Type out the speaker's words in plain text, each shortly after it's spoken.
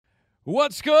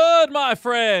What's good, my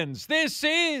friends? This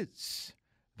is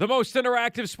the most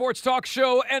interactive sports talk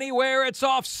show anywhere. It's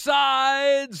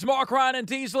Offsides. Mark, Ryan, and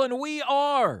Diesel, and we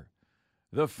are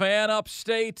the Fan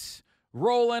Upstate,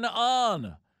 rolling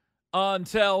on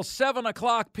until 7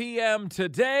 o'clock p.m.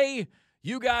 today.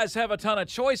 You guys have a ton of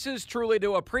choices. Truly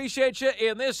do appreciate you.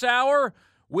 In this hour,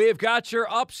 we've got your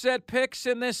upset picks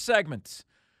in this segment.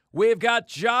 We've got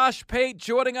Josh Pate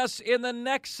joining us in the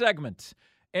next segment.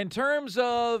 In terms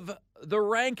of the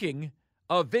ranking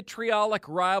of vitriolic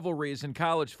rivalries in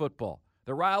college football,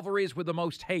 the rivalries with the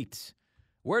most hate,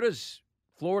 where does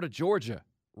Florida-Georgia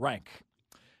rank?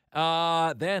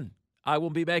 Then I will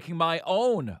be making my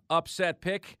own upset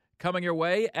pick coming your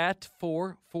way at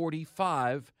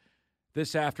 4:45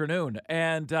 this afternoon.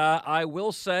 And I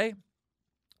will say,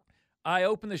 I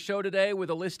opened the show today with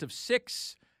a list of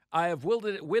 6. I have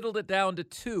whittled it down to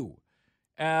 2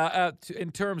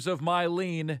 in terms of my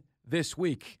lean this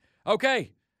week.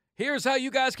 Okay, here's how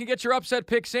you guys can get your upset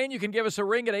picks in. You can give us a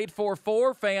ring at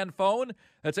 844-FAN-PHONE.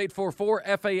 That's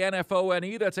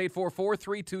 844-FANFONE. That's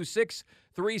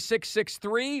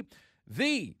 844-326-3663.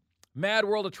 The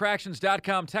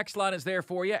MadWorldAttractions.com text line is there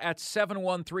for you at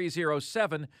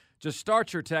 71307. Just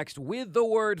start your text with the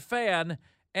word fan,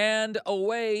 and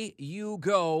away you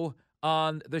go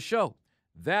on the show.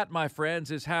 That, my friends,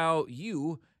 is how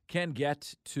you can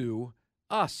get to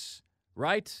us,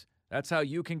 right? That's how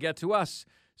you can get to us.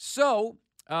 So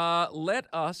let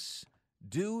us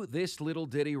do this little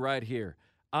ditty right here.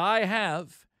 I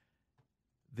have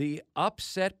the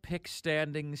upset pick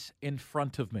standings in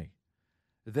front of me.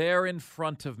 They're in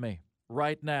front of me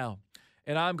right now.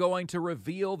 And I'm going to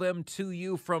reveal them to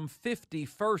you from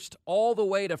 51st all the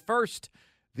way to 1st.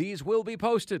 These will be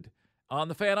posted on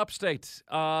the Fan Upstate,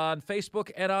 on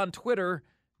Facebook, and on Twitter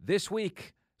this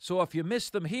week. So if you miss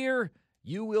them here,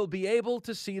 you will be able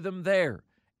to see them there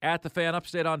at the Fan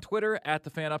Upstate on Twitter, at the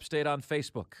Fan Upstate on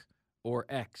Facebook, or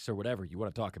X, or whatever you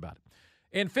want to talk about.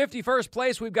 In 51st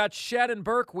place, we've got Shannon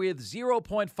Burke with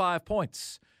 0.5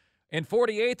 points. In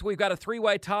 48th, we've got a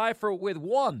three-way tie with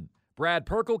 1. Brad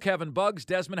Perkle, Kevin Buggs,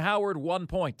 Desmond Howard, 1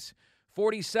 point.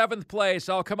 47th place,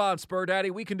 oh, come on, Spur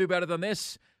Daddy, we can do better than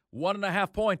this,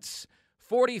 1.5 points.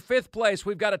 45th place,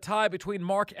 we've got a tie between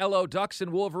Mark L.O. Ducks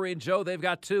and Wolverine Joe. They've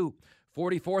got 2.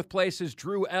 44th place is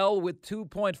Drew L. with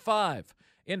 2.5.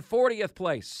 In 40th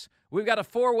place, we've got a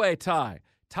 4-way tie.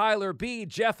 Tyler B.,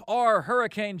 Jeff R.,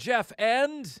 Hurricane Jeff,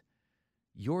 and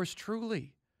yours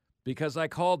truly, because I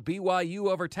called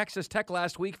BYU over Texas Tech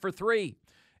last week for 3.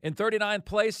 In 39th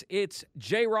place, it's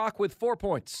J-Rock with 4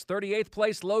 points. 38th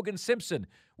place, Logan Simpson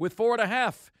with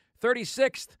 4.5.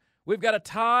 36th, we've got a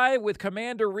tie with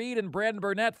Commander Reed and Brandon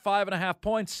Burnett, 5.5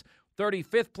 points.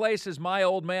 35th place is my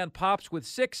old man Pops with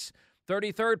 6.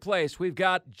 33rd place, we've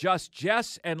got Just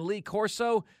Jess and Lee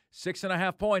Corso,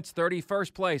 6.5 points.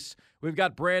 31st place, we've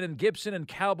got Brandon Gibson and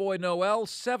Cowboy Noel,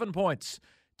 7 points.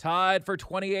 Tied for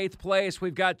 28th place,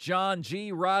 we've got John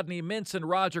G., Rodney Mintz, and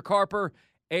Roger Carper,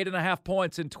 8.5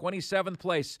 points. In 27th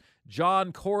place,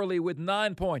 John Corley with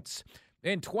 9 points.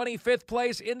 In 25th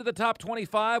place, into the top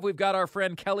 25, we've got our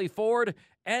friend Kelly Ford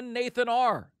and Nathan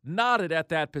R. knotted at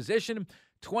that position.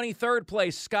 23rd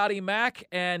place, Scotty Mack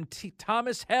and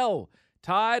Thomas Hell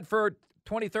tied for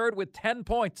 23rd with 10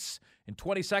 points. In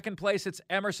 22nd place, it's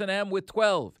Emerson M. with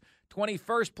 12.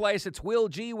 21st place, it's Will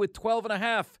G. with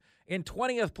 12.5. In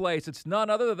 20th place, it's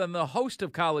none other than the host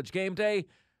of College Game Day,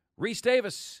 Reese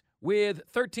Davis, with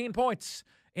 13 points.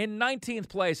 In 19th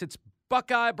place, it's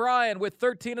Buckeye Brian with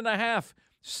 13.5.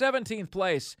 17th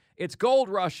place, it's Gold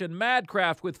Rush and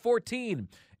Madcraft with 14.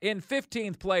 In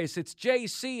 15th place, it's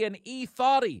JC and E.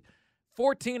 Thoughty,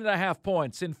 14.5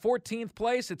 points. In 14th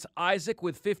place, it's Isaac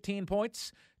with 15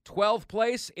 points. 12th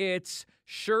place, it's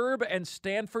Sherb and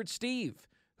Stanford Steve,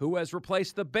 who has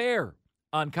replaced the Bear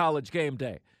on College Game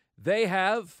Day. They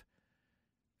have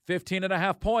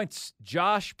 15.5 points.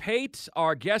 Josh Pate,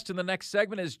 our guest in the next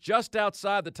segment, is just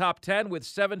outside the top 10 with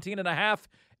 17.5,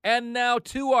 and now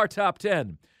to our top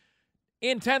 10.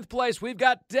 In 10th place, we've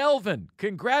got Delvin.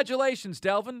 Congratulations,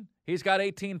 Delvin. He's got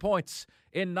 18 points.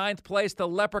 In 9th place, the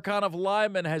Leprechaun of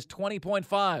Lyman has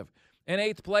 20.5. In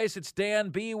 8th place, it's Dan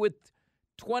B. with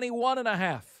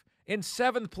 21.5. In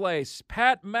 7th place,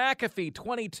 Pat McAfee,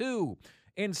 22.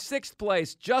 In 6th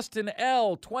place, Justin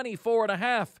L.,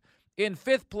 24.5. In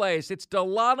 5th place, it's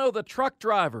Delano the truck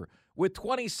driver with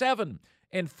 27.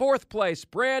 In 4th place,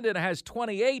 Brandon has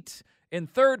 28. In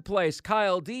 3rd place,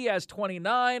 Kyle D. has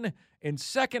 29. In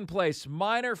 2nd place,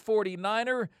 Minor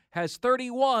 49er has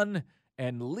 31.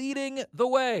 And leading the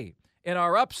way in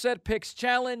our Upset Picks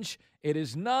Challenge, it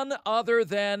is none other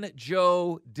than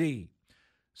Joe D.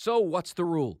 So what's the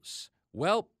rules?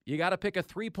 Well, you got to pick a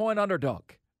 3-point underdog,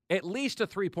 at least a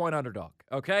 3-point underdog,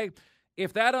 okay?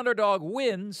 If that underdog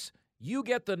wins, you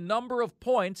get the number of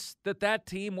points that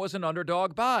team was an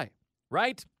underdog by,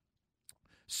 right?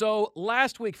 So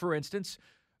last week, for instance,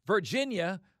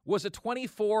 Virginia was a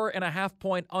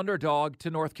 24.5-point underdog to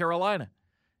North Carolina.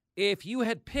 If you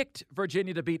had picked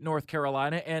Virginia to beat North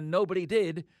Carolina and nobody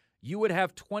did, you would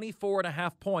have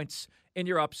 24.5 points in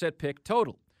your upset pick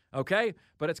total, okay?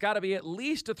 But it's got to be at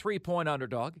least a 3-point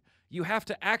underdog. You have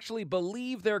to actually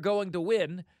believe they're going to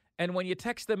win, and when you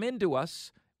text them into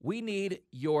us, we need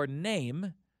your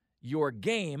name, your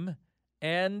game,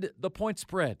 and the point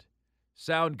spread.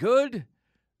 Sound good?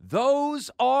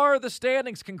 Those are the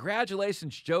standings.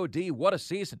 Congratulations, Joe D. What a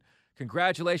season.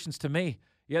 Congratulations to me.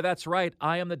 Yeah, that's right.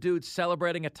 I am the dude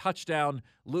celebrating a touchdown,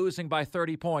 losing by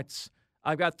 30 points.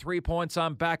 I've got 3 points.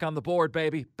 I'm back on the board,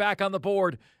 baby. Back on the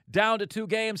board. Down to 2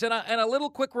 games. And a little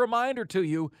quick reminder to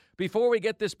you before we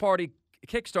get this party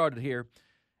kickstarted here.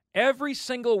 Every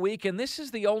single week, and this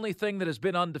is the only thing that has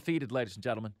been undefeated, ladies and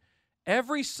gentlemen,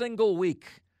 every single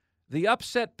week, the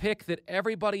upset pick that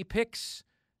everybody picks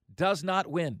does not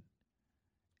win.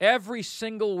 Every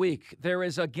single week, there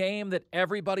is a game that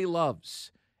everybody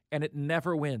loves, and it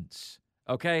never wins,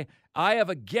 okay? I have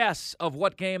a guess of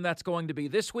what game that's going to be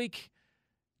this week.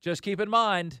 Just keep in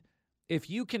mind, if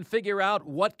you can figure out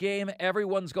what game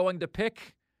everyone's going to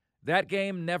pick, that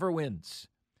game never wins.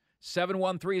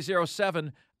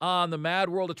 71307 on the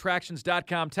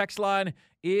MadWorldAttractions.com text line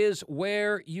is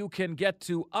where you can get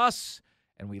to us,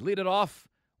 and we lead it off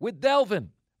with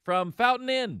Delvin from Fountain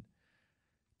Inn.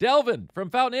 Delvin from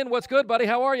Fountain Inn, what's good, buddy?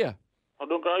 How are you? I'm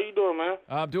doing good. How you doing, man?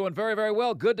 I'm doing very, very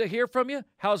well. Good to hear from you.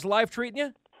 How's life treating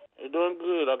you? It's doing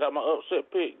good. I got my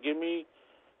upset pick. Give me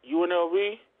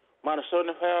UNLV minus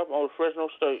 75 on Fresno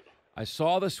State. I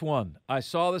saw this one. I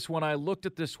looked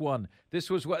at this one. There's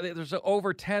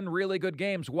over 10 really good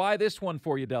games. Why this one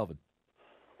for you, Delvin?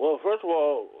 Well, first of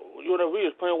all, UNLV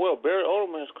is playing well. Barry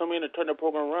Odom has come in and turned the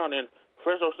program around, and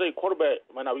Fresno State quarterback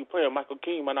might not be playing. Michael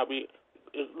King might not be.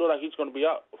 It looks like he's going to be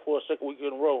out for a second week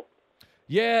in a row.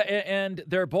 Yeah, and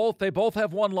they both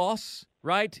have one loss,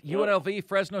 right? Yep. UNLV,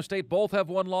 Fresno State both have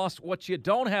one loss. What you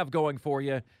don't have going for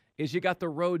you is you got the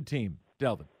road team,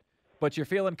 Delvin. But you're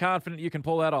feeling confident you can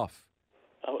pull that off.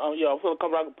 I'm feeling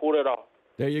confident I can pull that off.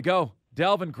 There you go.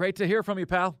 Delvin, great to hear from you,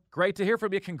 pal. Great to hear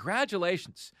from you.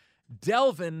 Congratulations.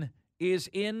 Delvin is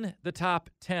in the top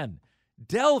 10.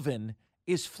 Delvin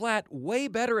is flat way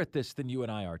better at this than you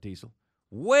and I are, Diesel.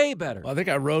 Way better. Well, I think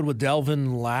I rode with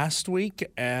Delvin last week,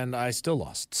 and I still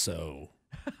lost, so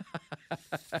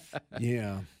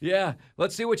yeah. Yeah.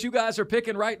 Let's see what you guys are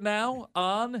picking right now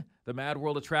on the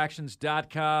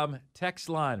MadWorldAttractions.com text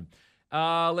line.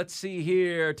 Let's see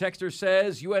here. Texter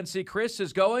says UNC Chris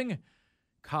is going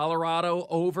Colorado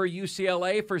over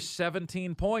UCLA for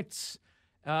 17 points.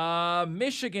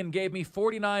 Michigan gave me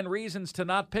 49 reasons to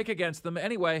not pick against them.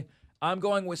 Anyway, I'm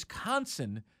going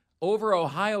Wisconsin over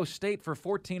Ohio State for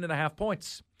 14.5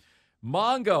 points.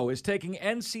 Mongo is taking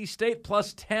NC State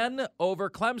plus 10 over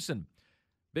Clemson.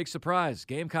 Big surprise.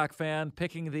 Gamecock fan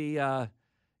picking the,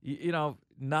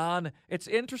 It's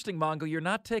interesting, Mongo. You're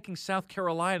not taking South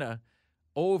Carolina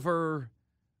over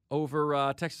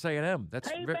Texas A&M. That's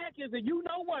payback is a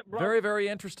you-know-what, bro. Very, very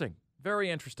interesting.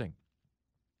 Very interesting.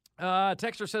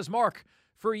 Texter says, Mark,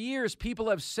 for years people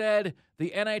have said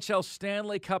the NHL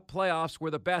Stanley Cup playoffs were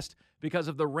the best because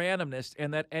of the randomness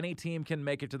and that any team can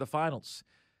make it to the finals.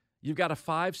 You've got a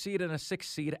 5 seed and a 6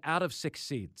 seed out of 6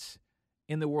 seeds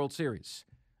in the World Series.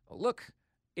 Look,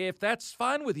 if that's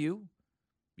fine with you,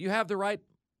 you have the right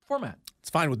format. It's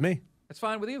fine with me. It's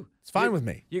fine with you. It's fine with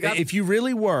me. If you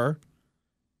really were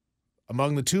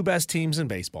among the 2 best teams in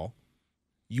baseball,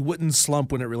 you wouldn't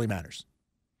slump when it really matters.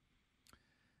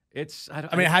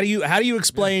 How do you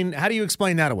explain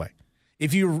that away?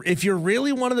 If you're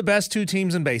really one of the best 2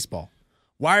 teams in baseball,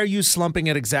 why are you slumping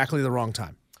at exactly the wrong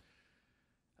time?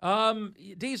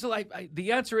 Diesel,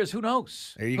 the answer is who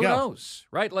knows? There you go. Who knows,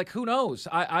 right? Like, who knows?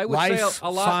 I would Life say a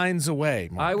lot finds a way,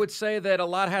 Mark. I would say that a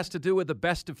lot has to do with the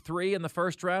best of 3 in the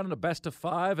first round and a best of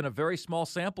 5 and a very small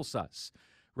sample size,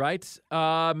 right?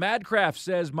 Madcraft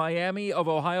says Miami of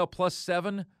Ohio plus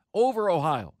 7 over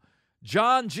Ohio.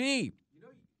 John G.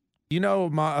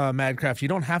 Madcraft, you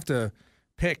don't have to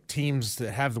pick teams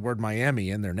that have the word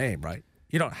Miami in their name, right?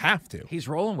 You don't have to. He's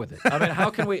rolling with it. I mean, how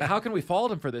can we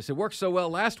fault him for this? It worked so well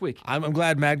last week. I'm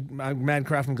glad,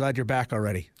 Madcraft. I'm glad you're back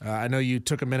already. I know you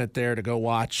took a minute there to go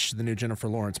watch the new Jennifer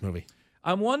Lawrence movie.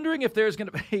 I'm wondering if there's going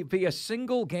to be a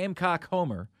single Gamecock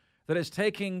homer that is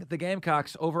taking the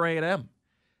Gamecocks over A&M.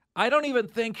 I don't even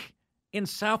think in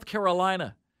South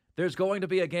Carolina there's going to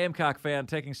be a Gamecock fan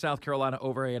taking South Carolina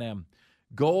over A&M.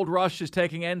 Gold Rush is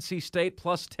taking NC State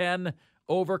plus 10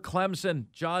 over Clemson.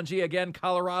 John G. again,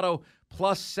 Colorado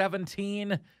plus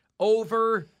 17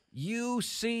 over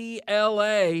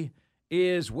UCLA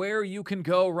is where you can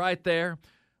go right there.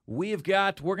 We're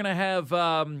going to have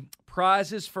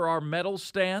prizes for our medal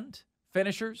stand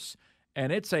finishers,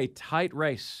 and it's a tight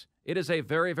race. It is a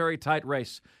very, very tight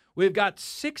race. We've got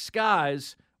 6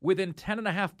 guys within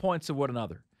 10.5 points of one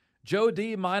another. Joe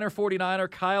D., Minor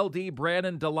 49er, Kyle D.,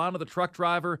 Brandon, Delano the truck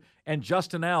driver, and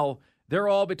Justin L., they're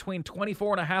all between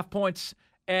 24.5 points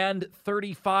and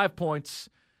 35 points.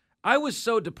 I was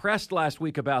so depressed last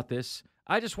week about this,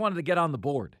 I just wanted to get on the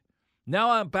board. Now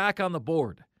I'm back on the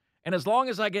board. And as long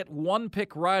as I get one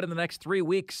pick right in the next 3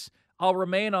 weeks, I'll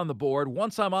remain on the board.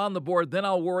 Once I'm on the board, then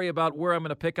I'll worry about where I'm going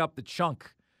to pick up the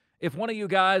chunk. If one of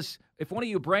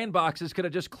you brain boxes could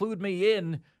have just clued me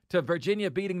in to Virginia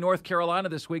beating North Carolina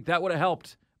this week, that would have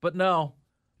helped. But no,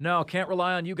 can't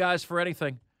rely on you guys for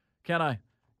anything, can I?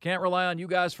 Can't rely on you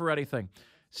guys for anything.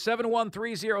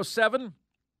 71307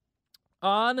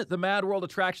 on the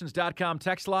MadWorldAttractions.com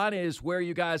text line is where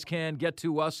you guys can get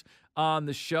to us on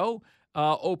the show.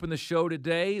 Open the show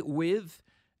today with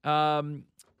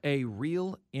a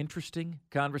real interesting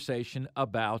conversation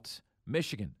about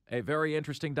Michigan, a very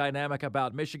interesting dynamic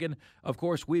about Michigan. Of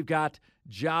course, we've got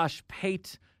Josh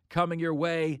Pate coming your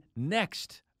way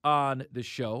next on the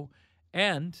show.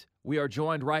 And we are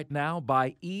joined right now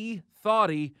by E.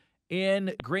 Thoughty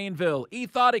in Greenville. E.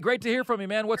 Thoughty, great to hear from you,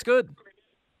 man. What's good?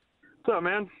 What's up,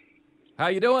 man? How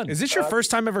you doing? Is this your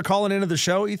first time ever calling into the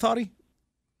show, E. Thoughty?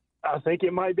 I think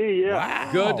it might be, yeah.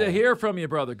 Wow. Good to hear from you,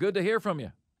 brother. Good to hear from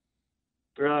you.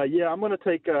 Yeah, I'm going to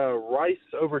take Rice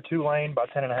over Tulane by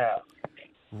 10.5.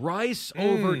 Rice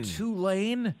over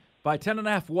Tulane by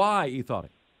 10.5. Why, E. Thoughty?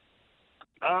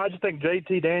 I just think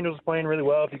J.T. Daniels is playing really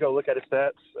well if you go look at his stats.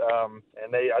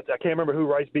 And I can't remember who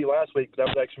Rice beat last week, but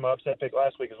that was actually my upset pick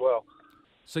last week as well.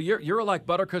 So you're like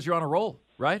butter because you're on a roll,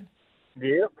 right?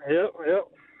 Yep.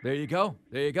 There you go.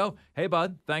 Hey,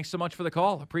 bud, thanks so much for the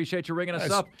call. Appreciate you ringing us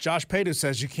up. Josh Pate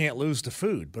says you can't lose to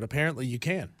food, but apparently you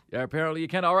can. Yeah, apparently you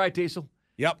can. All right, Diesel.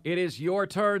 Yep. It is your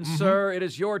turn, sir. It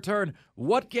is your turn.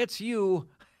 What gets you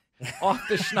off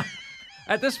the schneid?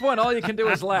 At this point, all you can do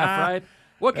is laugh, right?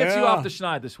 What gets you off the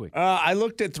schneid this week? I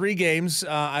looked at 3 games.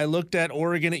 I looked at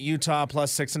Oregon at Utah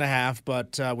plus 6.5,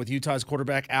 but with Utah's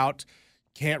quarterback out,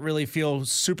 can't really feel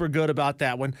super good about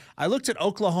that one. I looked at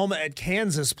Oklahoma at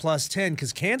Kansas plus 10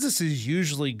 because Kansas is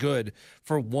usually good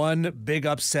for one big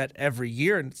upset every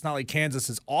year, and it's not like Kansas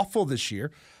is awful this year.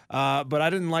 But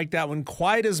I didn't like that one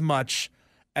quite as much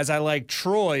as I like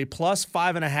Troy plus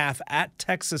 5.5 at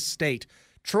Texas State.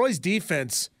 Troy's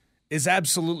defense is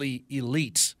absolutely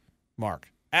elite, Mark.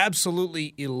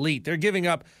 Absolutely elite. They're giving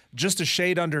up just a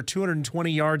shade under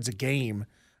 220 yards a game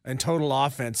in total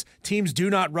offense. Teams do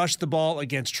not rush the ball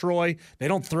against Troy. They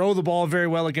don't throw the ball very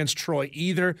well against Troy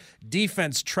either.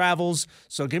 Defense travels.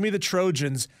 So give me the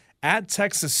Trojans at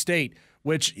Texas State,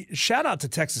 which, shout out to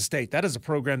Texas State. That is a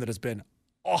program that has been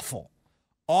awful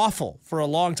for a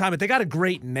long time. But they got a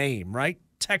great name, right?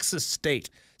 Texas State.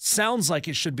 Sounds like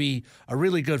it should be a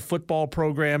really good football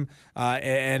program,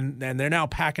 and they're now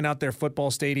packing out their football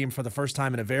stadium for the first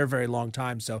time in a very, very long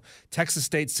time. So Texas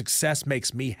State's success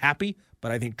makes me happy,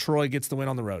 but I think Troy gets the win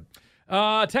on the road.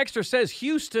 Texter says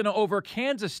Houston over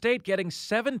Kansas State getting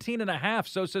 17.5.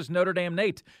 So says Notre Dame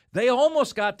Nate. They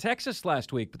almost got Texas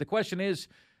last week, but the question is,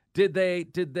 did they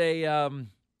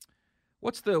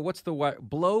what's the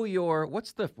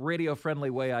radio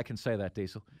friendly way I can say that,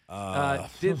 Diesel?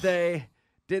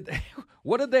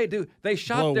 What did they do? They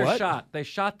shot their shot. They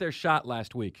shot their shot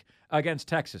last week against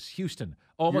Texas. Houston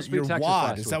almost beat Texas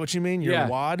last week. Is that what you mean? You're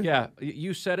wad? Yeah,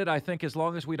 you said it. I think as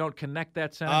long as we don't connect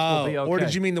that sentence, we'll be okay. Or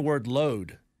did you mean the word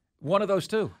load? One of those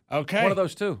two. Okay. One of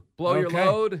those two. Blow your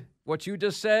load. What you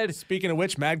just said. Speaking of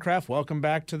which, Madcraft, welcome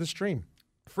back to the stream.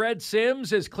 Fred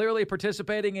Sims is clearly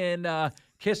participating in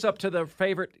Kiss Up to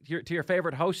your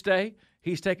favorite host day.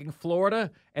 He's taking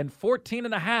Florida and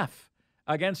 14.5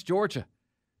 against Georgia.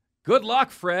 Good luck,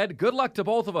 Fred. Good luck to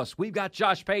both of us. We've got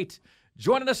Josh Pate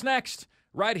joining us next,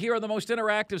 right here on the most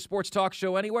interactive sports talk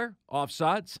show anywhere,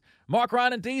 Offsides. Mark,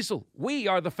 Ryan, and Diesel, we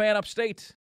are the Fan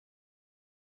Upstate.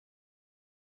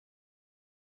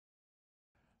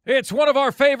 It's one of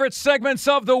our favorite segments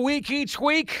of the week each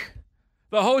week.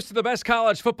 The host of the best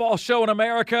college football show in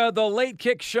America, the Late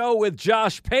Kick Show with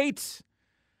Josh Pate,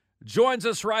 joins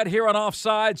us right here on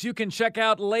Offsides. You can check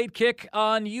out Late Kick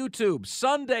on YouTube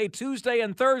Sunday, Tuesday,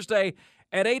 and Thursday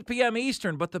at 8 p.m.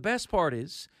 Eastern. But the best part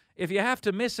is, if you have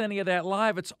to miss any of that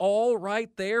live, it's all right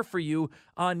there for you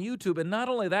on YouTube. And not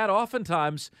only that,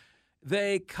 oftentimes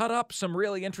they cut up some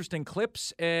really interesting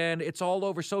clips, and it's all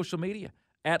over social media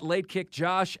at Late Kick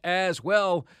Josh as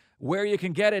well, where you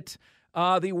can get it.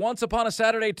 The Once Upon a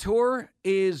Saturday tour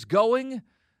is going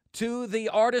to the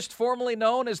artist formerly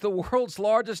known as the world's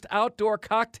largest outdoor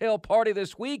cocktail party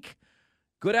this week.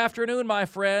 Good afternoon, my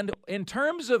friend. In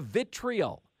terms of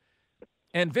vitriol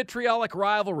and vitriolic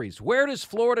rivalries, where does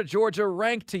Florida, Georgia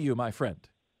rank to you, my friend?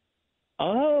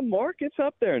 Mark, it's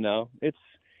up there now.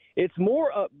 It's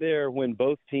more up there when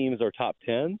both teams are top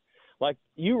 10. Like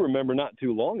you remember not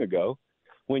too long ago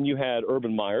when you had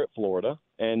Urban Meyer at Florida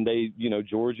and they,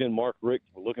 Georgia and Mark Richt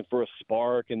were looking for a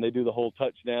spark and they do the whole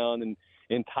touchdown and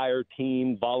entire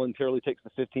team voluntarily takes the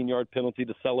 15-yard penalty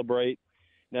to celebrate.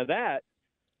 Now that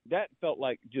felt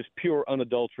like just pure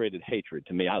unadulterated hatred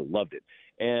to me. I loved it.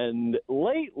 And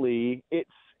lately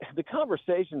the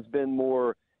conversation's been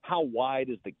more, how wide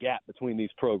is the gap between these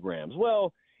programs?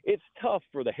 Well, it's tough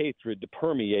for the hatred to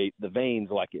permeate the veins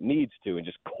like it needs to and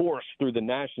just course through the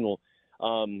national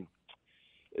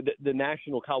the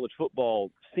national college football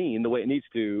scene the way it needs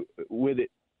to with it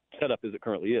set up as it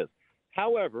currently is.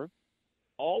 However,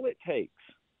 all it takes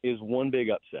is one big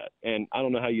upset. And I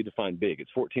don't know how you define big.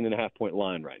 It's 14.5-point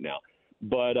line right now.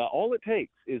 But all it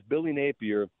takes is Billy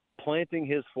Napier planting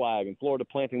his flag and Florida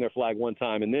planting their flag one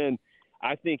time. And then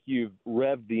I think you've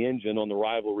revved the engine on the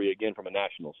rivalry again from a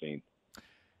national scene.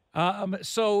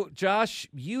 So, Josh,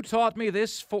 you taught me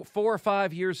this 4 or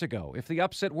 5 years ago. If the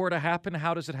upset were to happen,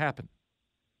 how does it happen?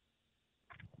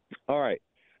 All right.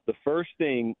 The first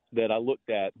thing that I looked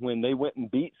at when they went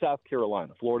and beat South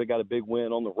Carolina, Florida got a big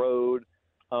win on the road.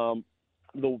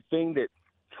 The thing that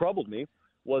troubled me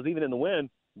was even in the win,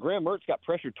 Graham Mertz got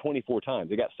pressured 24 times.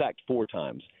 They got sacked 4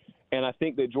 times. And I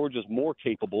think that Georgia's more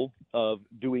capable of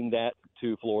doing that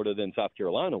to Florida than South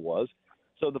Carolina was.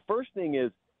 So the first thing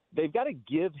is they've got to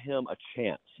give him a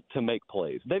chance to make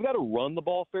plays. They've got to run the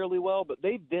ball fairly well, but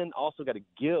they've then also got to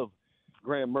give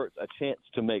Graham Mertz a chance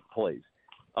to make plays.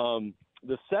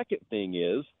 The second thing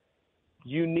is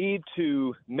you need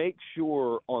to make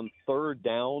sure on third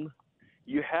down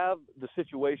you have the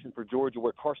situation for Georgia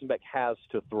where Carson Beck has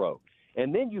to throw.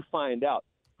 And then you find out,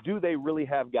 do they really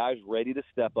have guys ready to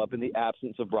step up in the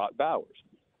absence of Brock Bowers?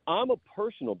 I'm a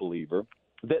personal believer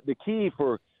that the key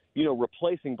for,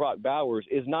 replacing Brock Bowers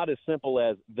is not as simple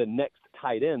as the next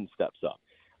tight end steps up.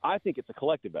 I think it's a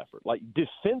collective effort. Like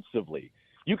defensively,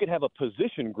 you could have a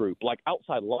position group like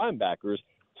outside linebackers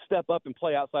step up and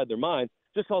play outside their mind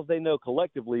just because they know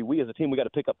collectively we as a team, we got to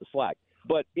pick up the slack.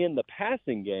 But in the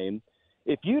passing game,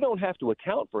 if you don't have to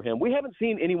account for him, we haven't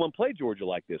seen anyone play Georgia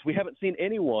like this. We haven't seen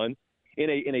anyone in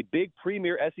a big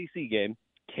premier SEC game,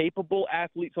 capable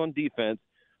athletes on defense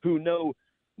who know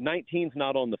 19's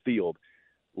not on the field.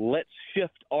 Let's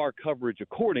shift our coverage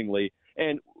accordingly,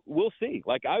 and we'll see.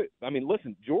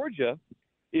 Listen, Georgia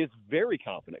is very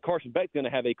confident. Carson Beck's going to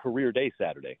have a career day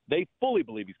Saturday. They fully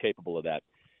believe he's capable of that.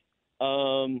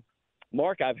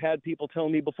 Mark, I've had people tell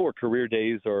me before career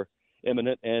days are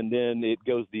imminent, and then it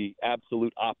goes the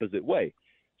absolute opposite way.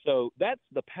 So that's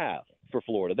the path for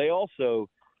Florida.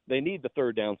 They need the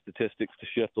third down statistics to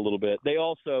shift a little bit.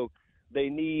 They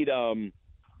need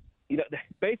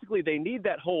basically they need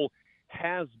that whole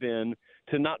has been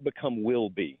to not become will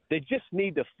be. They just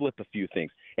need to flip a few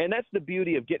things. And that's the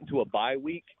beauty of getting to a bye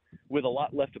week with a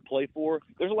lot left to play for.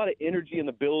 There's a lot of energy in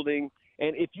the building.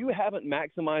 And if you haven't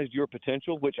maximized your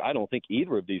potential, which I don't think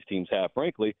either of these teams have,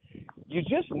 frankly, you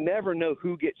just never know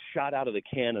who gets shot out of the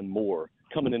cannon more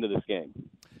coming into this game.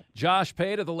 Josh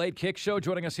Pate of the Late Kick Show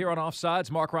joining us here on Offsides.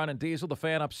 Mark, Ryan, and Diesel, the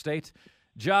fan upstate.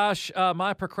 Josh,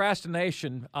 my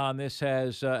procrastination on this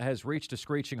has reached a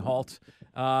screeching halt.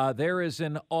 There is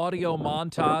an audio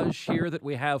montage here that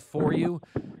we have for you.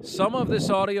 Some of this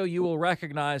audio you will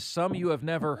recognize, some you have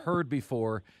never heard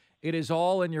before. It is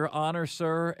all in your honor,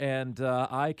 sir, and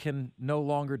I can no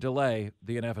longer delay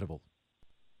the inevitable.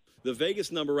 The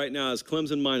Vegas number right now is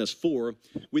Clemson -4.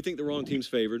 We think the wrong team's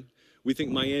favored. We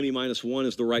think Miami -1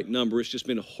 is the right number. It's just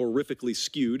been horrifically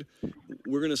skewed.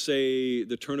 We're going to say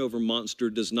the turnover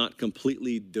monster does not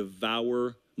completely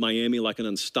devour Miami like an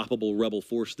unstoppable rebel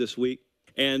force this week.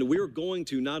 And we're going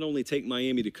to not only take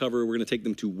Miami to cover, we're going to take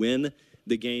them to win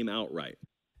the game outright.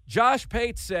 Josh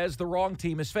Pate says the wrong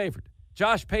team is favored.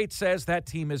 Josh Pate says that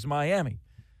team is Miami.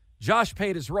 Josh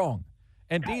Pate is wrong.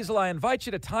 And Diesel, I invite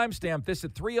you to timestamp this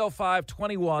at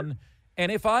 3:05:21.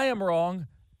 And if I am wrong,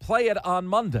 play it on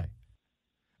Monday.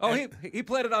 Oh, he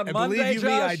played it on Monday, believe you Josh?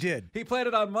 me, I did. He played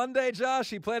it on Monday, Josh.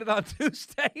 He played it on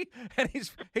Tuesday, and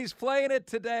he's playing it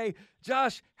today.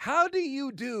 Josh, how do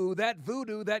you do that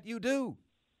voodoo that you do?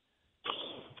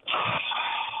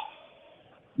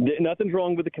 Nothing's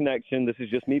wrong with the connection. This is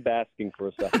just me basking for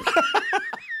a second.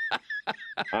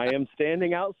 I am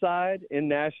standing outside in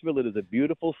Nashville. It is a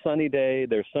beautiful sunny day.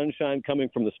 There's sunshine coming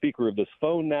from the speaker of this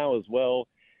phone now as well.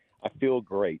 I feel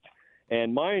great.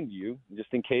 And mind you,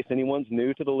 just in case anyone's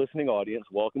new to the listening audience,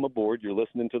 welcome aboard. You're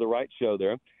listening to the right show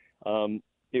there.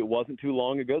 It wasn't too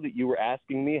long ago that you were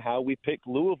asking me how we picked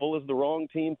Louisville as the wrong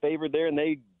team favored there, and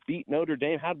they beat Notre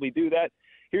Dame. How did we do that?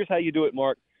 Here's how you do it,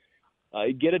 Mark.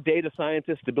 Get a data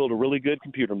scientist to build a really good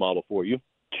computer model for you.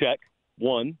 Check,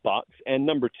 one, box. And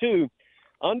number two,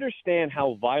 understand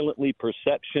how violently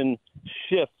perception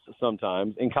shifts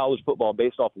sometimes in college football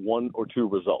based off one or two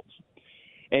results.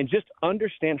 And just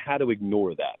understand how to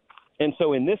ignore that. And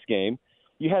so in this game,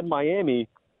 you had Miami,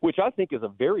 which I think is a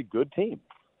very good team,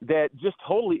 that just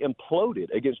totally imploded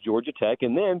against Georgia Tech,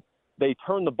 and then they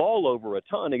turned the ball over a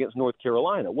ton against North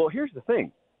Carolina. Well, here's the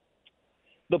thing.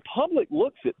 The public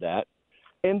looks at that,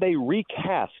 and they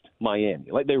recast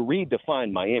Miami, like they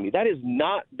redefine Miami. That is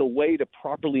not the way to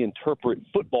properly interpret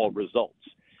football results.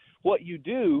 What you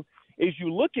do is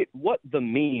you look at what the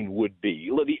mean would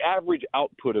be, the average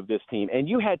output of this team, and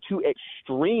you had two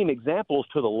extreme examples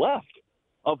to the left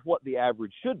of what the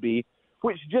average should be,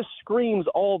 which just screams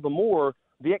all the more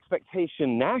the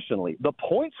expectation nationally. The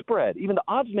point spread, even the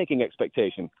odds-making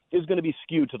expectation, is going to be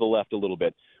skewed to the left a little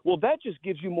bit. Well, that just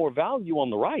gives you more value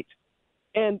on the right.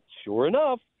 And sure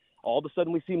enough, all of a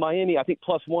sudden we see Miami, I think,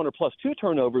 +1 or +2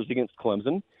 turnovers against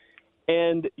Clemson,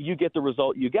 and you get the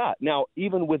result you got. Now,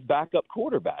 even with backup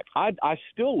quarterback, I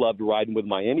still loved riding with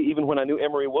Miami, even when I knew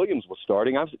Emory Williams was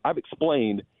starting. I've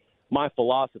explained my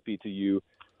philosophy to you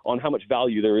on how much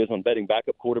value there is on betting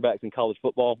backup quarterbacks in college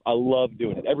football. I love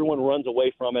doing it. Everyone runs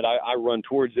away from it. I run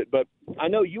towards it. But I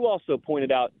know you also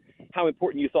pointed out how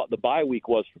important you thought the bye week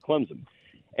was for Clemson.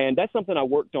 And that's something I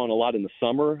worked on a lot in the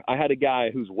summer. I had a guy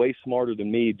who's way smarter than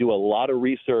me do a lot of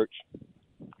research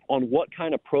on what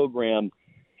kind of program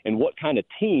and what kind of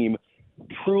team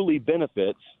truly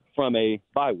benefits from a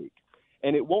bye week.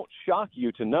 And it won't shock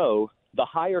you to know the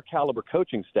higher caliber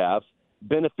coaching staffs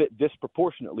benefit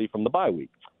disproportionately from the bye week.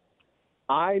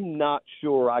 I'm not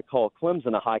sure I call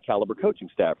Clemson a high caliber coaching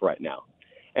staff right now.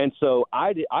 And so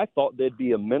I thought there'd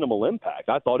be a minimal impact.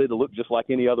 I thought it'd look just like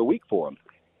any other week for them.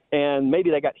 And maybe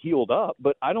they got healed up,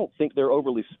 but I don't think they're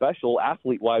overly special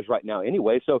athlete-wise right now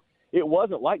anyway. So it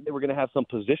wasn't like they were going to have some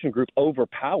position group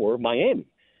overpower Miami.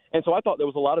 And so I thought there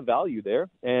was a lot of value there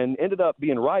and ended up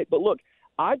being right. But look,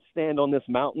 I'd stand on this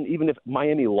mountain even if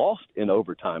Miami lost in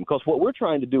overtime, because what we're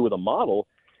trying to do with a model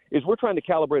is we're trying to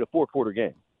calibrate a four-quarter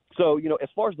game. So, as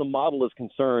far as the model is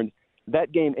concerned,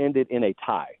 that game ended in a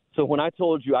tie. So when I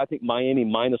told you I think Miami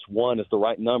 -1 is the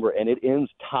right number and it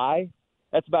ends tie,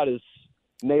 that's about as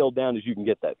nailed down as you can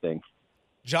get that thing.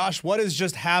 Josh, what has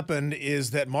just happened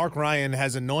is that Mark Ryan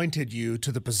has anointed you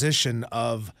to the position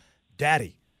of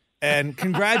daddy. And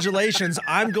congratulations,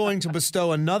 I'm going to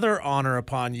bestow another honor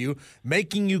upon you,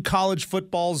 making you college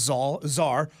football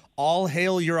czar. All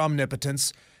hail your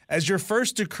omnipotence. As your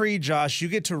first decree, Josh, you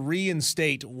get to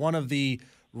reinstate one of the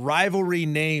rivalry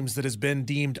names that has been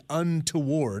deemed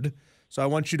untoward. So I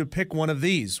want you to pick one of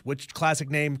these. Which classic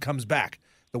name comes back?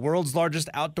 The world's largest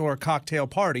outdoor cocktail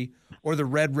party or the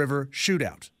Red River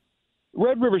Shootout?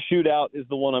 Red River Shootout is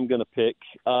the one I'm going to pick.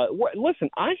 Listen,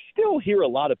 I still hear a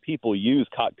lot of people use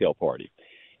cocktail party.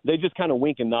 They just kind of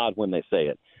wink and nod when they say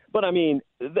it. But, I mean,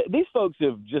 these folks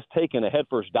have just taken a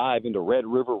headfirst dive into Red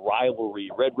River rivalry,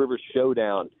 Red River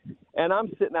Showdown. And I'm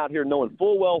sitting out here knowing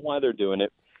full well why they're doing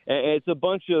it. And it's a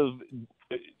bunch of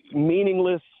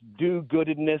meaningless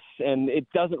do-goodedness, and it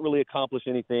doesn't really accomplish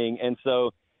anything. And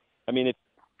so, I mean,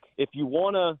 if you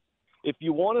want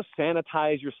to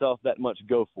sanitize yourself that much,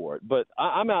 go for it. But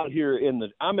I'm out here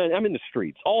I'm in the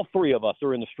streets. All three of us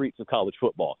are in the streets of college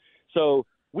football. So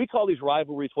we call these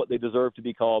rivalries what they deserve to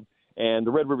be called. And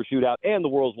the Red River Shootout and the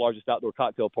world's largest outdoor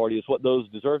cocktail party is what those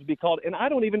deserve to be called. And I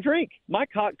don't even drink. My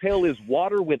cocktail is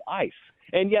water with ice.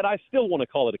 And yet I still want to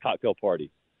call it a cocktail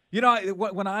party.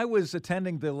 When I was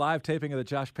attending the live taping of the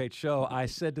Josh Pate show, I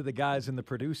said to the guys in the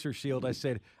producer shield, I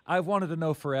said, I've wanted to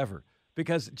know forever,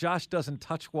 because Josh doesn't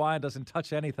touch wine, doesn't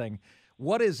touch anything.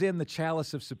 What is in the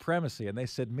chalice of supremacy? And they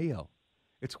said Mio.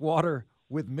 It's water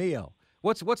with Mio.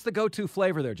 What's the go-to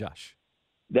flavor there, Josh?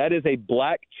 That is a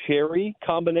black cherry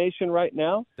combination right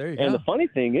now. There you go. And the funny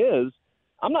thing is,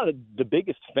 I'm not the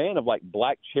biggest fan of like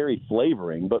black cherry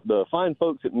flavoring, but the fine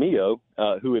folks at Mio,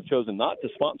 who have chosen not to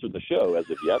sponsor the show as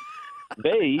of yet,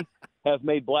 they have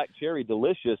made black cherry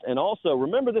delicious. And also,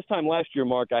 remember this time last year,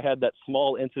 Mark, I had that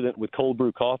small incident with cold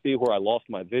brew coffee where I lost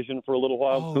my vision for a little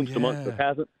while. Whom amongst us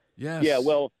hasn't? Yes. Yeah,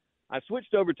 well, I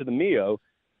switched over to the Mio,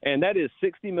 And that is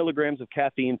 60 milligrams of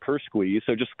caffeine per squeeze,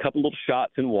 so just a couple little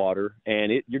shots in water,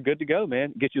 and you're good to go,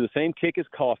 man. Get you the same kick as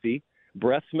coffee.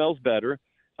 Breath smells better.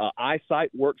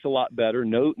 Eyesight works a lot better.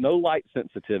 No light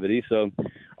sensitivity. So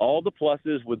all the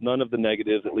pluses with none of the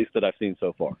negatives, at least that I've seen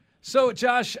so far. So,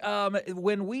 Josh,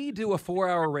 when we do a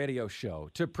 4-hour radio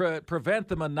show to prevent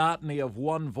the monotony of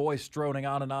one voice droning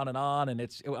on and on and on, and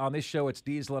it's on this show it's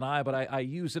Diesel and I, but I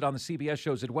use it on the CBS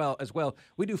shows as well.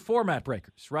 We do format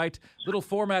breakers, right? Little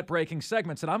format breaking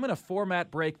segments, and I'm going to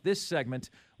format break this segment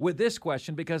with this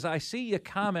question because I see you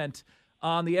comment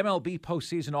on the MLB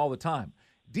postseason all the time.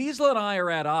 Diesel and I are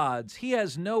at odds. He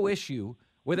has no issue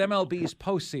with MLB's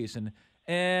postseason,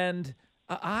 and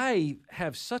I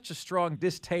have such a strong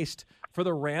distaste for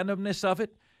the randomness of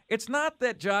it. It's not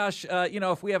that, Josh,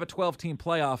 if we have a 12-team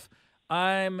playoff,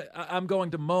 I'm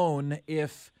going to moan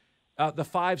if the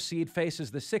 5 seed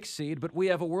faces the 6 seed, but we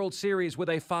have a World Series with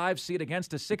a 5 seed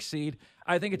against a 6 seed.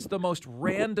 I think it's the most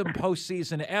random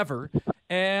postseason ever.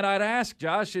 And I'd ask,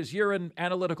 Josh, as you're an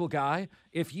analytical guy,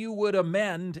 if you would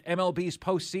amend MLB's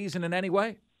postseason in any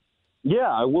way? Yeah,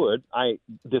 I would. I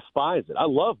despise it. I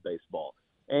love baseball,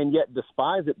 and yet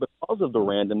despise it because of the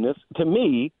randomness. To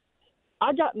me,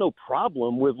 I got no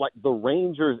problem with like the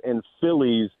Rangers and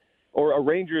Phillies, or a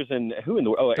Rangers and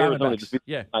Arizona.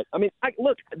 Yeah. I mean,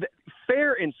 look,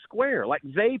 fair and square. Like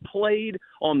they played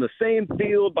on the same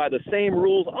field by the same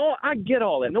rules. Oh, I get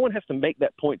all that. No one has to make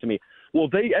that point to me. Well,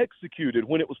 they executed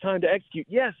when it was time to execute.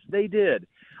 Yes, they did.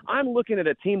 I'm looking at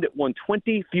a team that won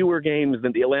 20 fewer games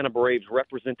than the Atlanta Braves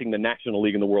representing the National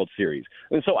League in the World Series.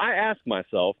 And so I ask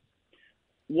myself,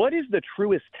 what is the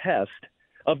truest test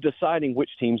of deciding which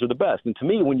teams are the best? And to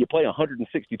me, when you play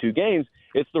 162 games,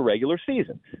 it's the regular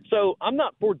season. So I'm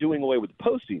not for doing away with the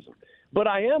postseason, but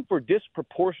I am for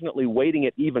disproportionately weighting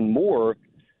it even more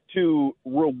to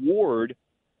reward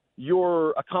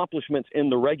your accomplishments in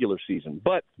the regular season.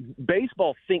 But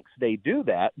baseball thinks they do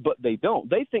that, but they don't.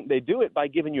 They think they do it by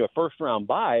giving you a first-round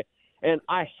bye, and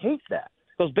I hate that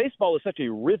because baseball is such a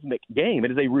rhythmic game.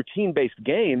 It is a routine-based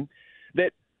game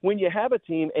that when you have a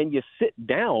team and you sit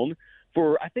down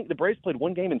for, I think the Braves played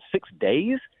one game in 6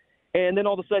 days, and then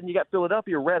all of a sudden you got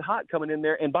Philadelphia red hot coming in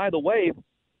there. And by the way,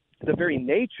 the very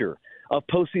nature of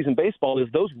postseason baseball is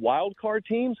those wild card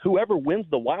teams, whoever wins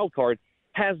the wild card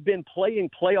has been playing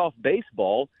playoff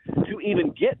baseball to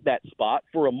even get that spot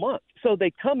for a month. So they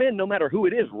come in, no matter who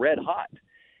it is, red hot.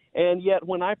 And yet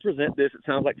when I present this, it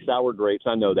sounds like sour grapes.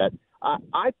 I know that.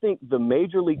 I think the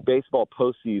Major League Baseball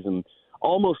postseason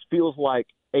almost feels like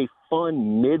a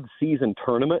fun mid-season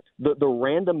tournament. The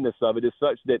randomness of it is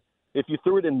such that if you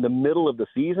threw it in the middle of the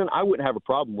season, I wouldn't have a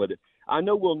problem with it. I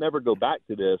know we'll never go back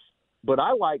to this, but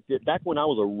I liked it back when I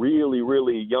was a really,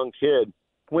 really young kid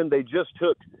when they just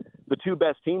took the 2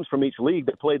 best teams from each league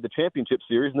that played the championship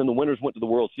series, and then the winners went to the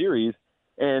World Series.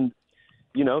 And,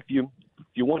 if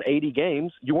you won 80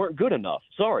 games, you weren't good enough.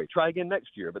 Sorry, try again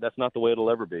next year, but that's not the way it'll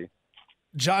ever be.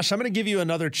 Josh, I'm going to give you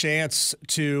another chance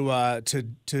to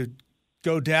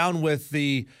go down with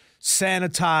the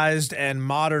sanitized and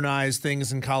modernized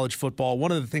things in college football.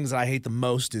 One of the things that I hate the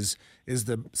most is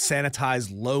the sanitized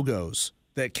logos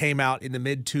that came out in the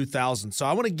mid-2000s. So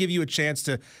I want to give you a chance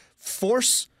to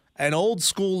force an old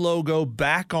school logo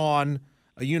back on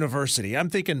a university. I'm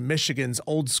thinking Michigan's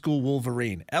old school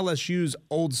Wolverine, LSU's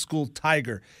old school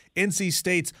Tiger, NC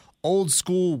State's old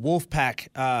school Wolfpack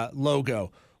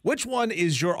logo. Which one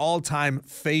is your all-time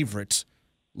favorite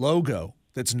logo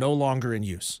that's no longer in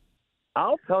use?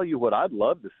 I'll tell you what I'd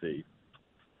love to see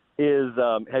is,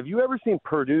 have you ever seen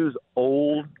Purdue's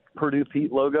old Purdue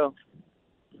Pete logo?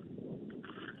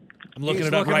 I'm looking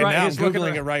it up right now. I'm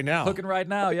Googling it right now. Looking right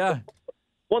now, yeah.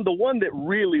 The one that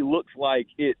really looks like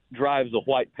it drives a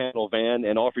white panel van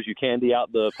and offers you candy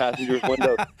out the passenger's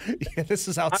window. Yeah, this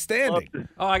is outstanding. You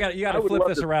got to flip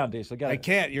this around, Diesel. I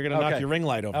can't. You're going to knock your ring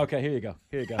light over. Okay, here you go.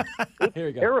 Here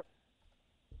you go.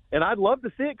 And I'd love to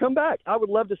see it come back. I would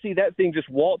love to see that thing just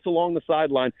waltz along the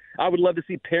sideline. I would love to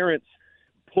see parents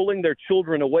pulling their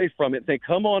children away from it and saying,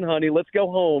 come on, honey, let's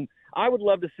go home. I would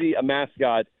love to see a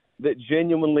mascot that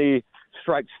genuinely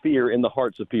strikes fear in the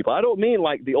hearts of people. I don't mean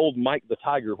like the old Mike the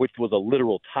Tiger, which was a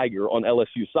literal tiger on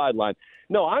LSU sideline.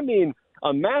 No, I mean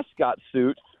a mascot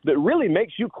suit that really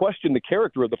makes you question the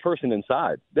character of the person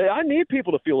inside. I need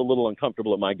people to feel a little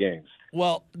uncomfortable at my games.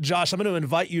 Well, Josh, I'm going to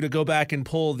invite you to go back and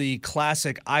pull the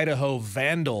classic Idaho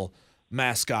Vandal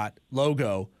mascot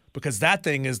logo because that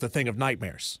thing is the thing of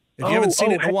nightmares. If you haven't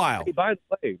seen it in a while.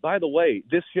 By the way,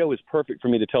 this show is perfect for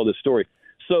me to tell this story.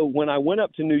 So when I went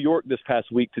up to New York this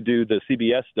past week to do the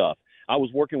CBS stuff, I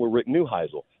was working with Rick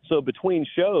Neuheisel. So between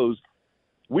shows,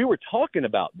 we were talking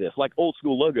about this, like old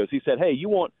school logos. He said, hey, you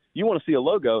want you want to see a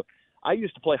logo. I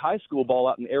used to play high school ball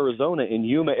out in Arizona, in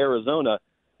Yuma, Arizona.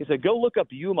 He said, go look up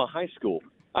Yuma High School.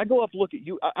 I go up, look at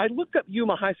you. I looked up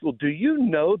Yuma High School. Do you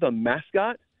know the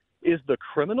mascot is the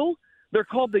criminal? They're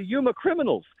called the Yuma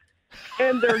Criminals.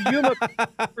 And they're Yuma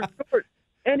for short.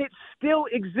 And it still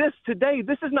exists today.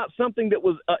 This is not something that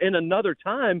was in another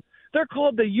time. They're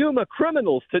called the Yuma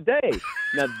Criminals today.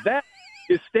 Now, that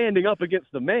is standing up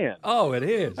against the man. Oh, it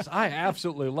is. I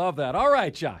absolutely love that. All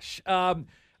right, Josh. I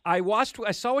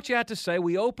saw what you had to say.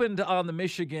 We opened on the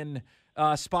Michigan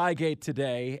Spygate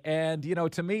today. And,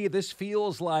 to me, this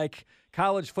feels like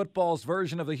college football's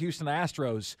version of the Houston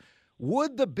Astros.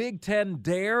 Would the Big Ten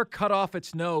dare cut off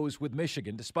its nose with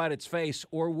Michigan, despite its face,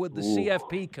 or would the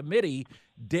CFP committee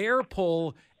dare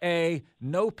pull a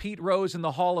no Pete Rose in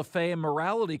the Hall of Fame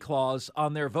morality clause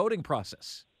on their voting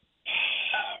process?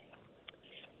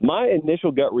 My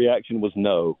initial gut reaction was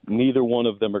no. Neither one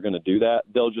of them are going to do that.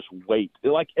 They'll just wait.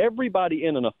 Like everybody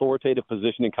in an authoritative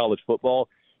position in college football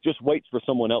just waits for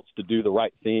someone else to do the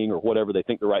right thing or whatever they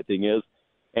think the right thing is,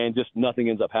 and just nothing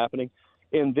ends up happening.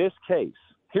 In this case,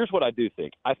 here's what I do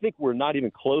think. I think we're not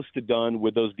even close to done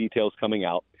with those details coming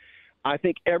out. I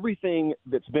think everything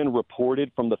that's been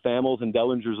reported from the Famels and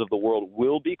Dellingers of the world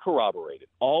will be corroborated.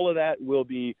 All of that will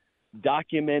be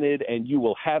documented, and you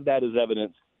will have that as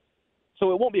evidence.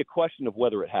 So it won't be a question of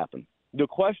whether it happened. The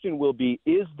question will be,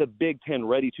 is the Big Ten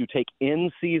ready to take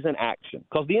in-season action?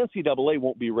 Because the NCAA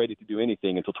won't be ready to do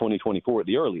anything until 2024 at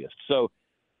the earliest. So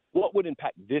what would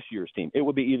impact this year's team? It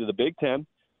would be either the Big Ten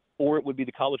or it would be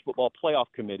the College Football Playoff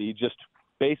Committee just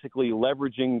basically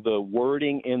leveraging the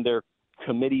wording in their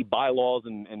committee bylaws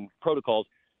and protocols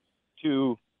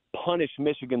to punish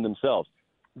Michigan themselves.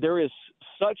 There is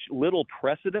such little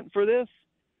precedent for this,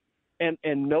 and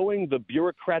knowing the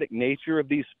bureaucratic nature of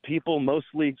these people,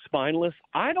 mostly spineless,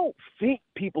 I don't think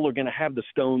people are going to have the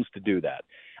stones to do that.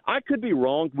 I could be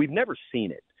wrong. We've never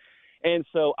seen it. And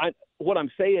so what I'm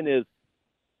saying is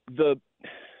the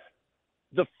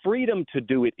freedom to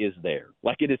do it is there.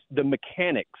 Like it is, the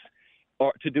mechanics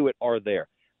to do it are there.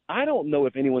 I don't know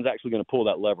if anyone's actually going to pull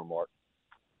that lever, Mark.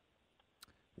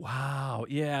 Wow.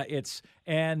 Yeah.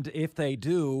 And if they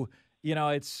do,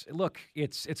 it's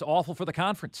awful for the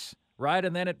conference, right?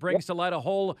 And then it brings to light a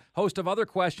whole host of other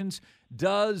questions.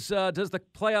 Does the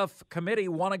playoff committee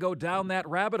want to go down that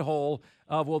rabbit hole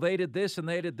of, well, they did this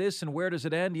and where does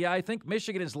it end? Yeah, I think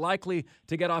Michigan is likely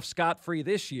to get off scot-free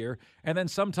this year, and then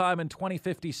sometime in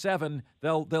 2057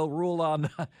 they'll rule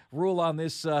on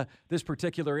this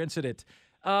particular incident.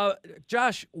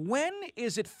 Josh, when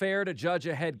is it fair to judge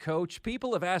a head coach?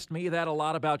 People have asked me that a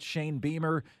lot about Shane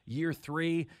Beamer, year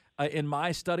 3. In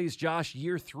my studies, Josh,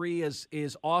 year 3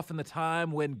 is often the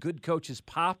time when good coaches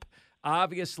pop.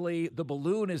 Obviously, the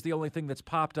balloon is the only thing that's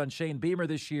popped on Shane Beamer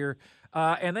this year.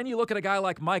 And then you look at a guy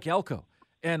like Mike Elko,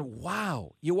 and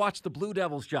wow, you watch the Blue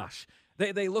Devils, Josh.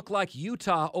 They look like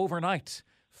Utah overnight.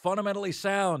 Fundamentally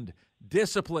sound,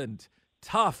 disciplined,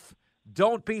 tough,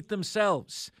 don't beat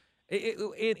themselves.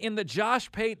 In the Josh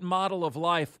Pate model of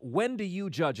life, when do you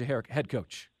judge a head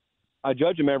coach? I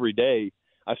judge him every day.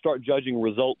 I start judging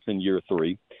results in year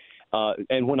 3.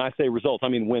 And when I say results, I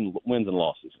mean wins and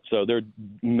losses. So there are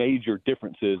major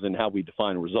differences in how we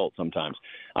define results sometimes.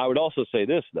 I would also say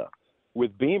this, though.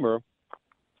 With Beamer,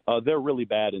 they're really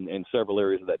bad in several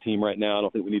areas of that team right now. I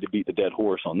don't think we need to beat the dead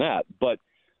horse on that. But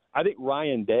I think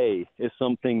Ryan Day is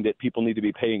something that people need to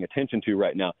be paying attention to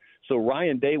right now. So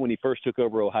Ryan Day, when he first took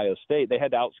over Ohio State, they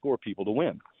had to outscore people to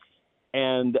win.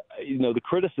 And, the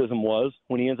criticism was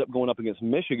when he ends up going up against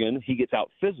Michigan, he gets out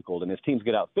physical and his teams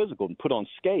get out physical and put on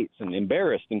skates and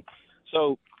embarrassed. And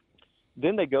so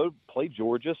then they go play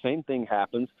Georgia. Same thing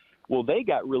happens. Well, they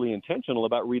got really intentional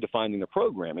about redefining the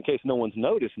program. In case no one's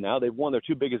noticed now, they've won their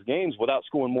 2 biggest games without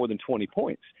scoring more than 20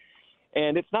 points.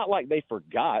 And it's not like they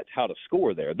forgot how to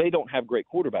score there. They don't have great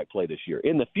quarterback play this year.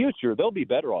 In the future, they'll be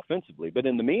better offensively. But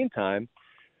in the meantime,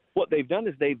 what they've done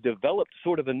is they've developed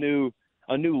sort of a new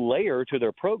layer to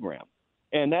their program.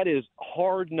 And that is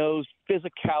hard-nosed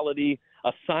physicality,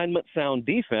 assignment-sound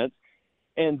defense,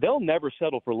 and they'll never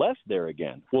settle for less there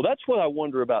again. Well, that's what I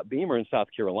wonder about Beamer in South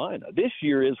Carolina. This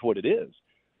year is what it is.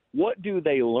 What do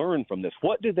they learn from this?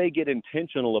 What do they get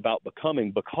intentional about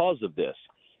becoming because of this?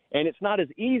 And it's not as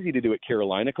easy to do at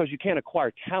Carolina because you can't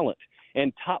acquire talent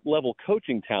and top-level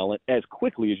coaching talent as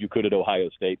quickly as you could at Ohio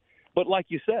State. But like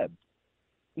you said,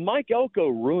 Mike Elko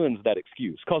ruins that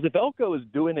excuse because if Elko is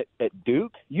doing it at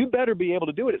Duke, you better be able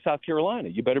to do it at South Carolina.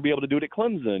 You better be able to do it at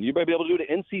Clemson. You better be able to do it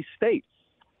at NC State.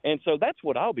 And so that's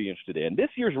what I'll be interested in. This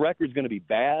year's record is going to be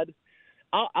bad.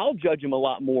 I'll judge him a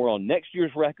lot more on next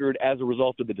year's record as a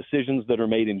result of the decisions that are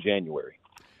made in January.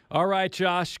 All right,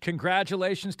 Josh,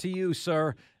 congratulations to you,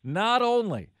 sir. Not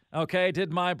only,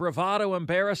 did my bravado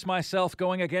embarrass myself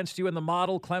going against you in the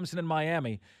model, Clemson and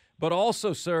Miami, but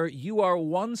also, sir, you are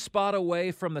one spot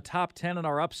away from the top 10 in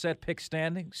our upset pick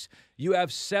standings. You have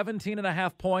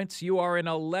 17.5 points. You are in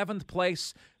 11th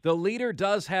place. The leader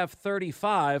does have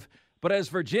 35, but as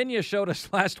Virginia showed us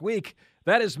last week,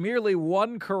 that is merely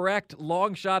one correct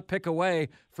long shot pick away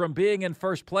from being in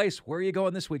first place. Where are you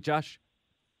going this week, Josh?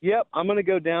 Yep, I'm going to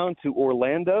go down to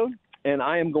Orlando, and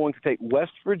I am going to take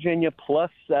West Virginia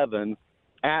 +7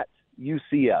 at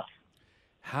UCF.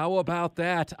 How about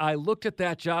that? I looked at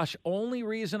that, Josh. Only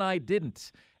reason I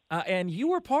didn't. And you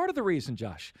were part of the reason,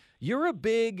 Josh. You're a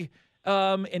big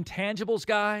intangibles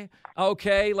guy.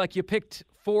 Okay, like you picked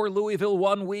for Louisville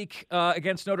one week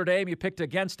against Notre Dame. You picked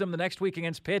against them the next week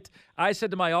against Pitt. I said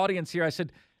to my audience here, I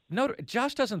said,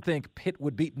 Josh doesn't think Pitt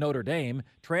would beat Notre Dame,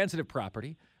 transitive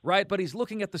property, right? But he's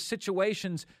looking at the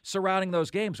situations surrounding those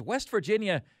games. West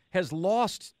Virginia has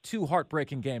lost 2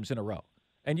 heartbreaking games in a row,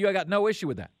 and you got no issue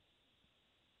with that.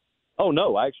 Oh,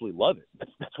 no, I actually love it.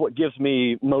 That's what gives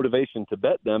me motivation to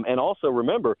bet them. And also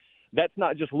remember, that's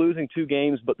not just losing 2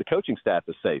 games, but the coaching staff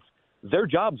is safe. Their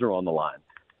jobs are on the line.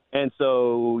 And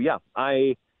so, yeah,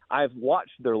 I've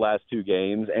watched their last 2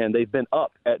 games, and they've been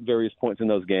up at various points in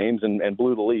those games and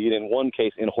blew the lead, in one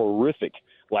case in horrific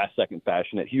last-second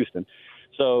fashion at Houston.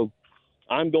 So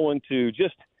I'm going to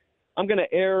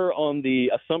err on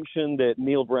the assumption that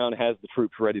Neil Brown has the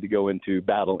troops ready to go into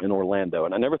battle in Orlando.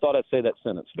 And I never thought I'd say that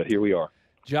sentence, but here we are.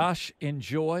 Josh,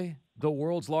 enjoy the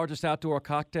world's largest outdoor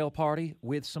cocktail party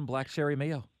with some Black Cherry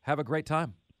Mio. Have a great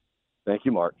time. Thank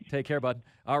you, Mark. Take care, bud.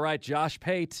 All right, Josh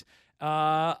Pate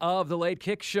of the Late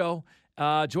Kick Show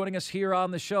joining us here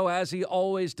on the show, as he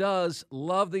always does.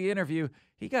 Love the interview.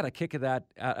 He got a kick of that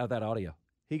audio.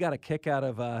 He got a kick out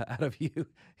of you.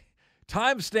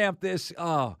 Timestamp this.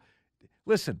 Oh,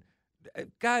 listen,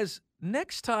 guys,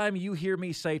 next time you hear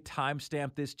me say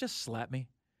timestamp this, just slap me.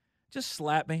 Just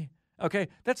slap me, okay?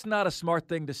 That's not a smart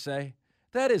thing to say.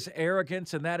 That is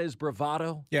arrogance, and that is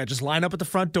bravado. Yeah, just line up at the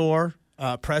front door,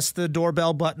 press the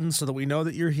doorbell button so that we know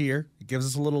that you're here. It gives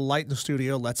us a little light in the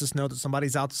studio, lets us know that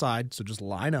somebody's outside, so just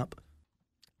line up.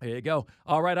 There you go.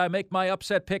 All right, I make my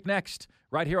upset pick next,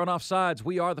 right here on Offsides.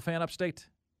 We are the Fan Upstate.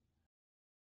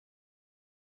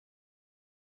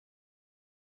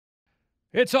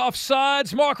 It's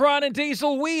Offsides. Mark, Ryan, and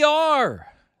Diesel. We are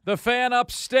the Fan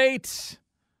Upstate.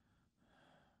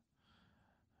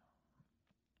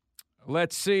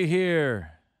 Let's see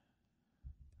here.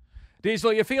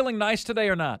 Diesel, you feeling nice today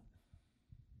or not?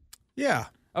 Yeah.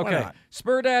 Okay.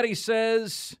 Spur Daddy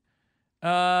says,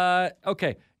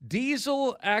 okay.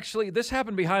 Diesel actually, this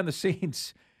happened behind the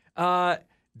scenes.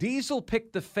 Diesel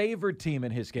picked the favored team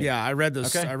in his game. Yeah, I read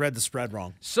this. Okay? I read the spread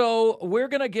wrong. So we're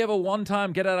going to give a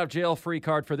one-time get-out-of-jail-free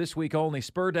card for this week only.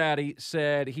 Spur Daddy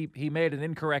said he made an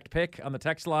incorrect pick on the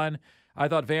text line. I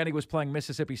thought Vandy was playing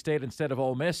Mississippi State instead of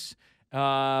Ole Miss.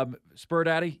 Spur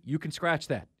Daddy, you can scratch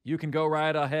that. You can go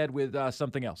right ahead with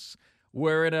something else.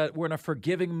 We're in a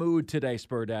forgiving mood today,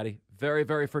 Spur Daddy. Very,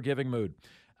 very forgiving mood.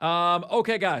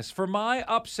 Okay, guys, for my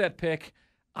upset pick,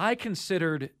 I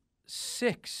considered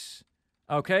 6.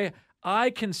 Okay, I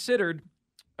considered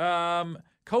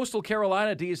Coastal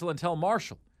Carolina Diesel until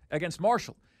Marshall,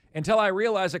 until I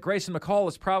realized that Grayson McCall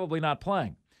is probably not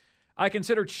playing. I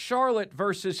considered Charlotte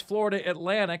versus Florida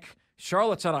Atlantic.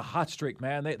 Charlotte's on a hot streak,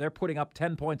 man. They're putting up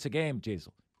 10 points a game,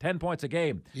 Diesel. 10 points a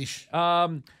game.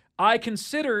 I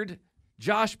considered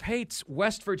Josh Pate's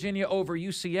West Virginia over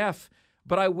UCF,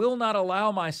 but I will not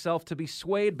allow myself to be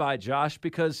swayed by Josh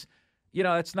because,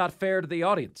 it's not fair to the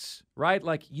audience, right?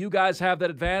 Like, you guys have that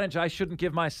advantage. I shouldn't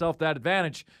give myself that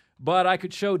advantage, but I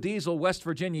could show Diesel West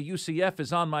Virginia UCF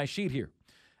is on my sheet here.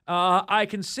 I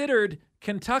considered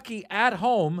Kentucky at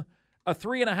home a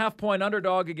 3.5-point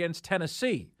underdog against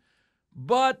Tennessee.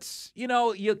 But,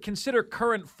 you consider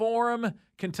current form.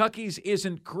 Kentucky's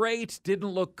isn't great, didn't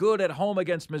look good at home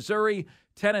against Missouri.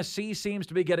 Tennessee seems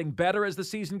to be getting better as the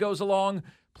season goes along.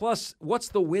 Plus, what's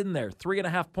the win there?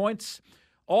 3.5 points?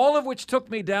 All of which took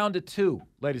me down to 2,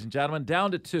 ladies and gentlemen,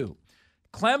 down to 2.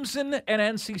 Clemson and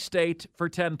NC State for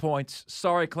 10 points.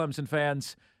 Sorry, Clemson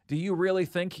fans. Do you really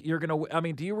think you're going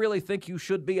to – do you really think you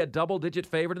should be a double-digit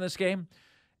favorite in this game?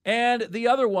 And the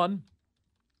other one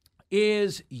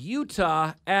is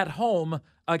Utah at home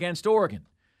against Oregon.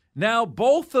 Now,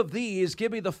 both of these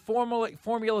give me the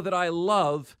formula that I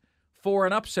love for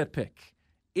an upset pick.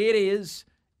 It is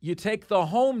you take the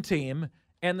home team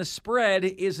and the spread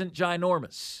isn't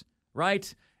ginormous,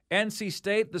 right? NC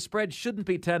State, the spread shouldn't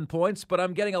be 10 points, but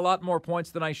I'm getting a lot more points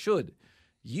than I should.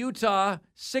 Utah,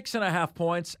 6.5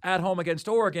 points at home against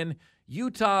Oregon.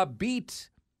 Utah beat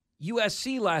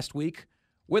USC last week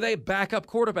with a backup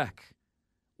quarterback.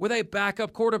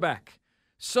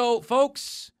 So,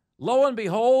 folks, lo and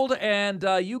behold, and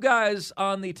you guys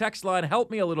on the text line help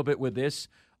me a little bit with this.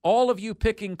 All of you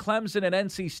picking Clemson and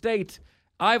NC State,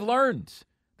 I've learned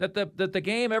that the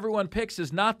game everyone picks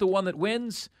is not the one that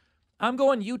wins. I'm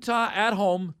going Utah at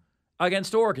home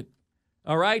against Oregon.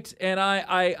 All right? And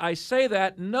I say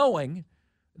that knowing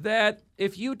that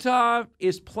if Utah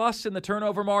is plus in the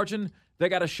turnover margin, they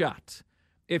got a shot.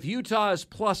 If Utah is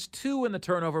 +2 in the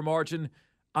turnover margin,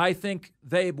 I think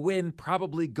they win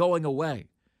probably going away.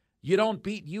 You don't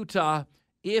beat Utah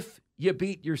if you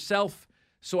beat yourself.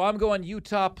 So I'm going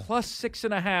Utah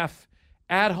 +6.5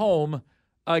 at home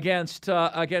against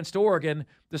Oregon,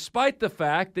 despite the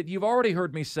fact that you've already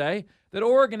heard me say that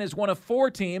Oregon is one of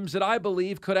 4 teams that I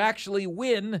believe could actually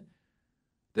win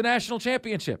the national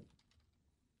championship.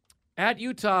 At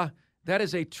Utah, that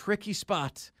is a tricky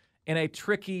spot in a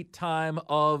tricky time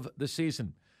of the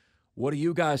season. What are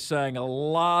you guys saying? A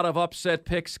lot of upset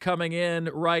picks coming in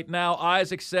right now.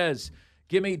 Isaac says,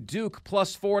 give me Duke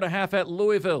 +4.5 at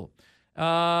Louisville.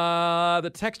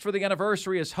 The text for the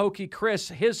anniversary is Hokie Chris.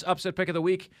 His upset pick of the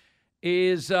week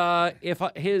is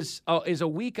is a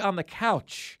week on the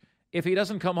couch if he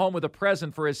doesn't come home with a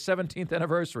present for his 17th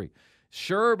anniversary.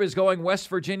 Sherb is going West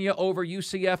Virginia over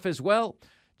UCF as well.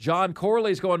 John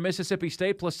Corley's going Mississippi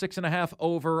State +6.5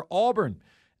 over Auburn.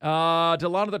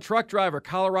 Delano the truck driver,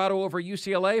 Colorado over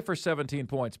UCLA for 17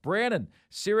 points. Brandon,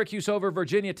 Syracuse over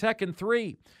Virginia Tech in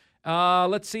 3.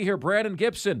 Let's see here. Brandon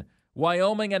Gibson,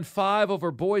 Wyoming and 5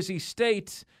 over Boise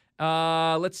State.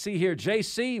 Let's see here.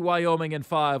 JC, Wyoming and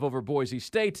 5 over Boise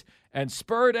State. And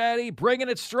Spur Daddy bringing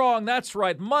it strong. That's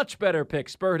right. Much better pick,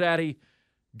 Spur Daddy.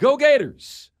 Go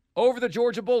Gators over the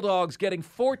Georgia Bulldogs, getting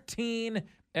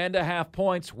 14.5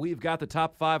 points. We've got the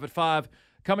top 5 at 5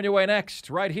 coming your way next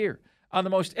right here on the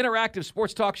most interactive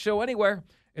sports talk show anywhere.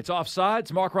 It's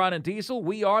Offsides. Mark, Ryan, and Diesel.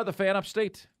 We are the Fan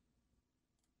Upstate.